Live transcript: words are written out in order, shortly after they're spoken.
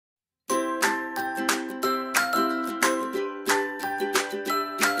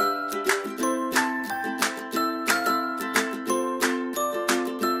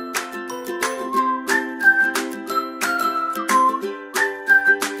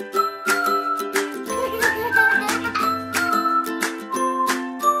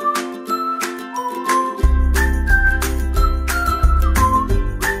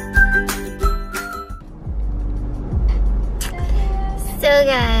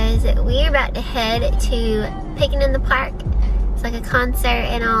guys, we're about to head to Picking in the Park. It's like a concert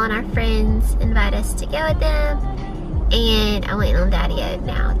and all, and our friends invite us to go with them. And I'm waiting on Daddy-O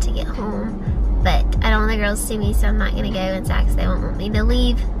now to get home. But I don't want the girls to see me, so I'm not gonna go inside because they won't want me to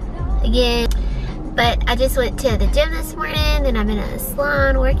leave again. But I just went to the gym this morning, and I've been at the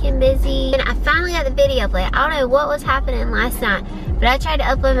salon working busy. And I finally got the video played. I don't know what was happening last night, but I tried to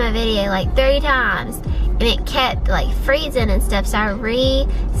upload my video like 3 times, and it kept like freezing and stuff. So I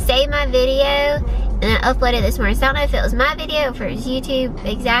re-saved my video, and then uploaded it this morning. So I don't know if it was my video or if it was YouTube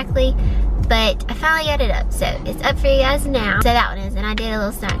exactly, but I finally got it up. So it's up for you guys now. So that one is, and I did a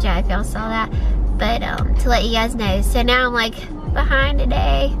little Snapchat if y'all saw that. But to let you guys know. So now I'm like behind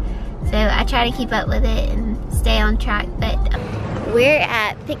today. So I try to keep up with it and stay on track, but we're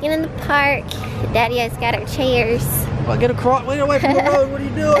at Picking in the Park. Daddy-O's got our chairs. Well, get away from the road, what are you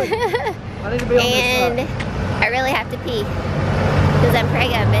doing? I need to be on and this side. I really have to pee because I'm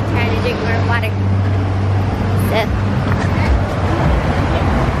pregnant. I've been trying to drink more water. So,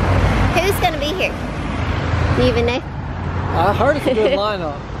 who's gonna be here? Do you even know? I heard it's a good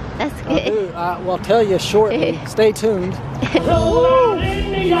lineup. That's good. I do. I'll tell you shortly. Stay tuned.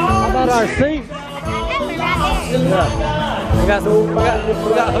 How about our seats? Yeah. We got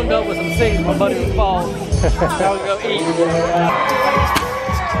hooked up with some seats. My buddy was falling. Now we go eat.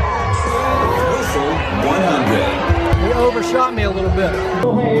 100. He overshot me a little bit.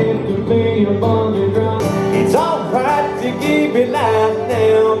 It's alright to keep it lying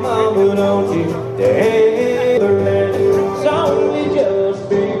down, Mama, don't you dare. It's only just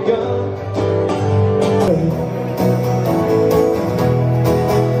begun.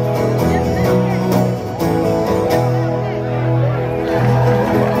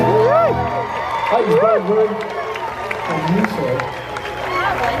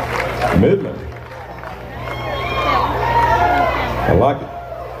 Midland. I like it.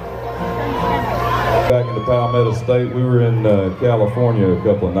 Back in the Palmetto State, we were in California a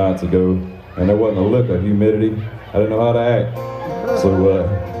couple of nights ago, and there wasn't a lick of humidity. I didn't know how to act. So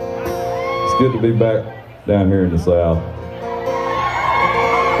it's good to be back down here in the South.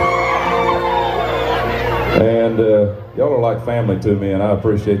 And y'all are like family to me, and I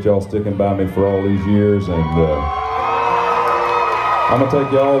appreciate y'all sticking by me for all these years. And I'm gonna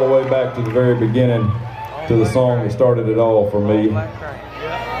take you all the way back to the very beginning, to the song that started it all for me.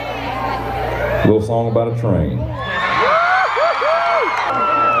 A little song about a train.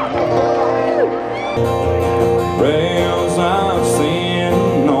 Rails I've seen,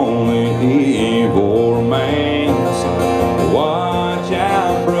 only evil remains. Watch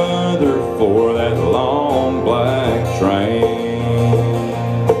out, brother, for that long black train.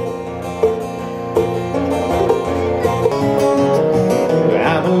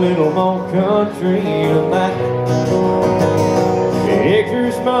 I'm a little more country tonight.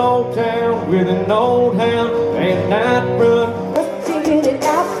 Picture small town with an old hound and night run. Figured it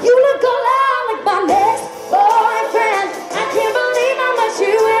out. You look a lot like my next boyfriend. I can't believe how much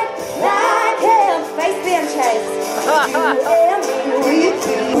you act like him. Face them chase.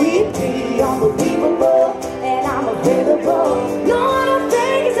 We be unbelievable, and I'm available. No, I don't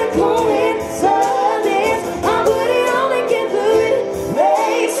think it's a coincidence. I'm putting all together, it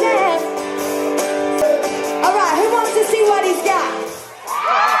makes sense. All right, who wants to see what he's got?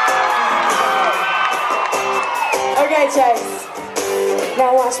 Okay, Chase.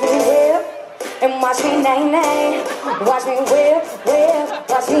 Now watch me whip and watch me nae-nae. Watch me whip,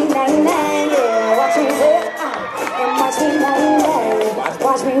 watch me nae-nae. Yeah, watch me whip and watch me nae-nae.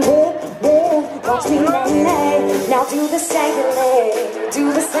 Watch me whip, watch me nae-nae. Now do the stanky leg,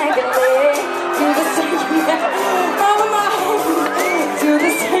 do the stanky leg, do the stanky leg. Oh my, do the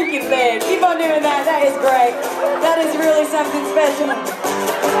stanky leg. Keep on doing that. That is great. That is really something special.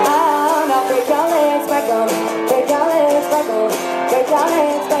 Oh, now break your legs back up, break your legs back up, break your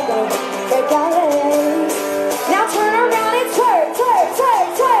legs back up, break your legs. Now turn around and twerk, twerk, twerk,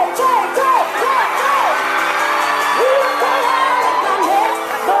 twerk, twerk, twerk, twerk, twerk. You look a lot like my next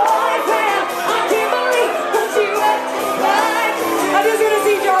boyfriend. I can't believe what you act like. I just want to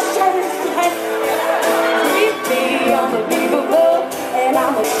see y'all shoulders tonight. We be unbelievable, and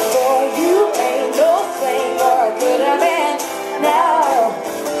I'm a for you. Ain't no flame or I could have been. Now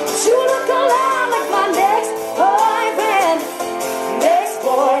you look a lot like my next boyfriend.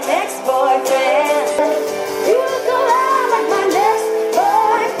 Next boyfriend. You look a lot like my next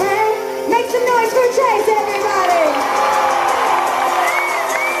boyfriend. Make some noise for Chase, everybody.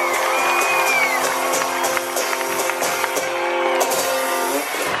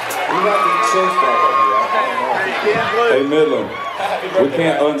 We got the church back over here. Hey, Midland, we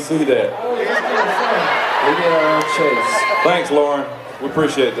can't unsee that. We get our own chase. Thanks, Lauren. We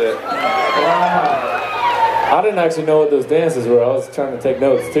appreciate that. Wow. I didn't actually know what those dances were. I was trying to take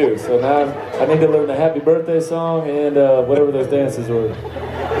notes too. So now I need to learn the happy birthday song and whatever those dances were.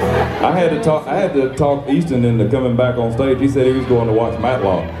 I had to talk Easton into coming back on stage. He said he was going to watch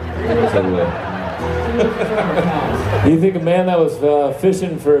Matlock. So, do you think a man that was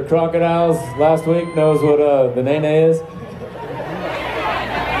fishing for crocodiles last week knows what the nene is?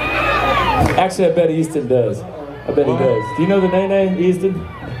 Actually, I bet Easton does. I bet he does. Do you know the nene, Easton?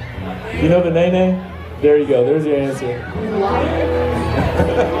 Do you know the nene? There you go. There's your answer.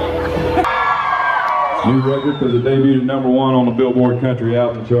 New record because it debuted #1 on the Billboard Country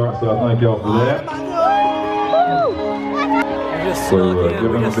Album chart, so I thank y'all for that. So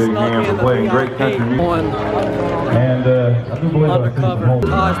give them a big hand for playing great country music. And I do believe undercover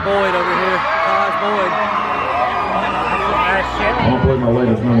Taj Boyd over here. Taj Boyd. I'm gonna play my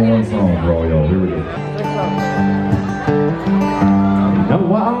latest #1 song for all y'all. Here we go. You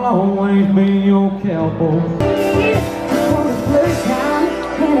know I'll always be your cowboy. For the first time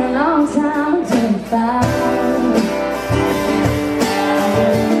in a long time to find.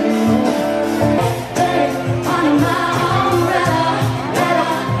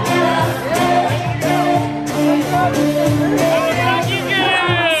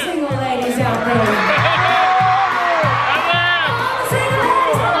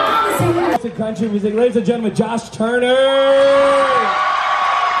 Country music, ladies and gentlemen, Josh Turner.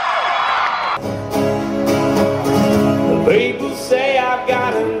 The people say I've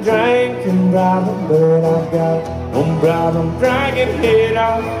got a drinking problem, but I've got one problem drinking it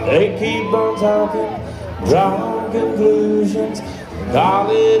off. They keep on talking, drawing conclusions, call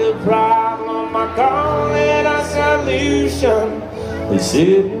it a problem, I call it a solution. They're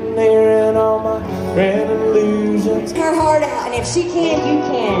sitting there and all my grand illusions. Her heart out, and if she can, you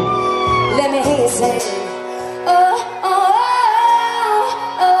can. Let me hear you say, oh, oh,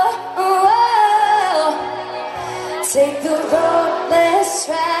 oh, oh, oh, oh. Take the road less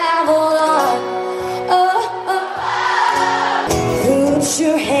traveled on. Oh, oh, oh. Put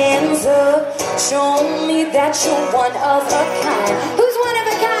your hands up, show me that you're one of a kind. Who's one of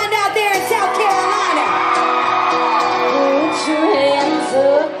a kind out there in South Carolina? Put your hands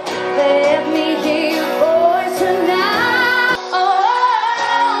up, let me hear your voice tonight.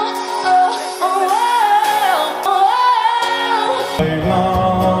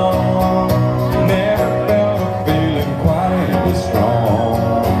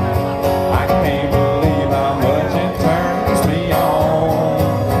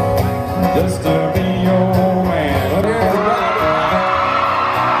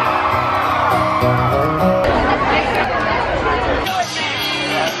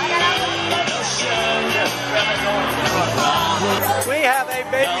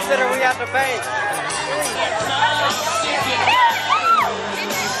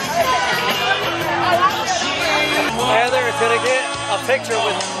 Heather is going to get a picture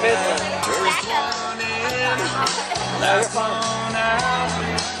with Kinsley.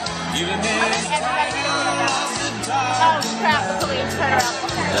 Oh crap, the police turn around.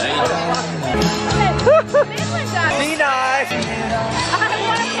 Be nice. I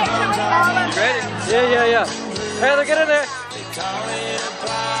want a picture with all of them. Ready? Yeah. Heather, get in there.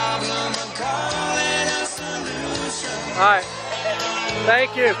 Alright. Thank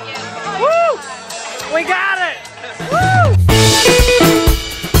you. Woo! We got it! Woo!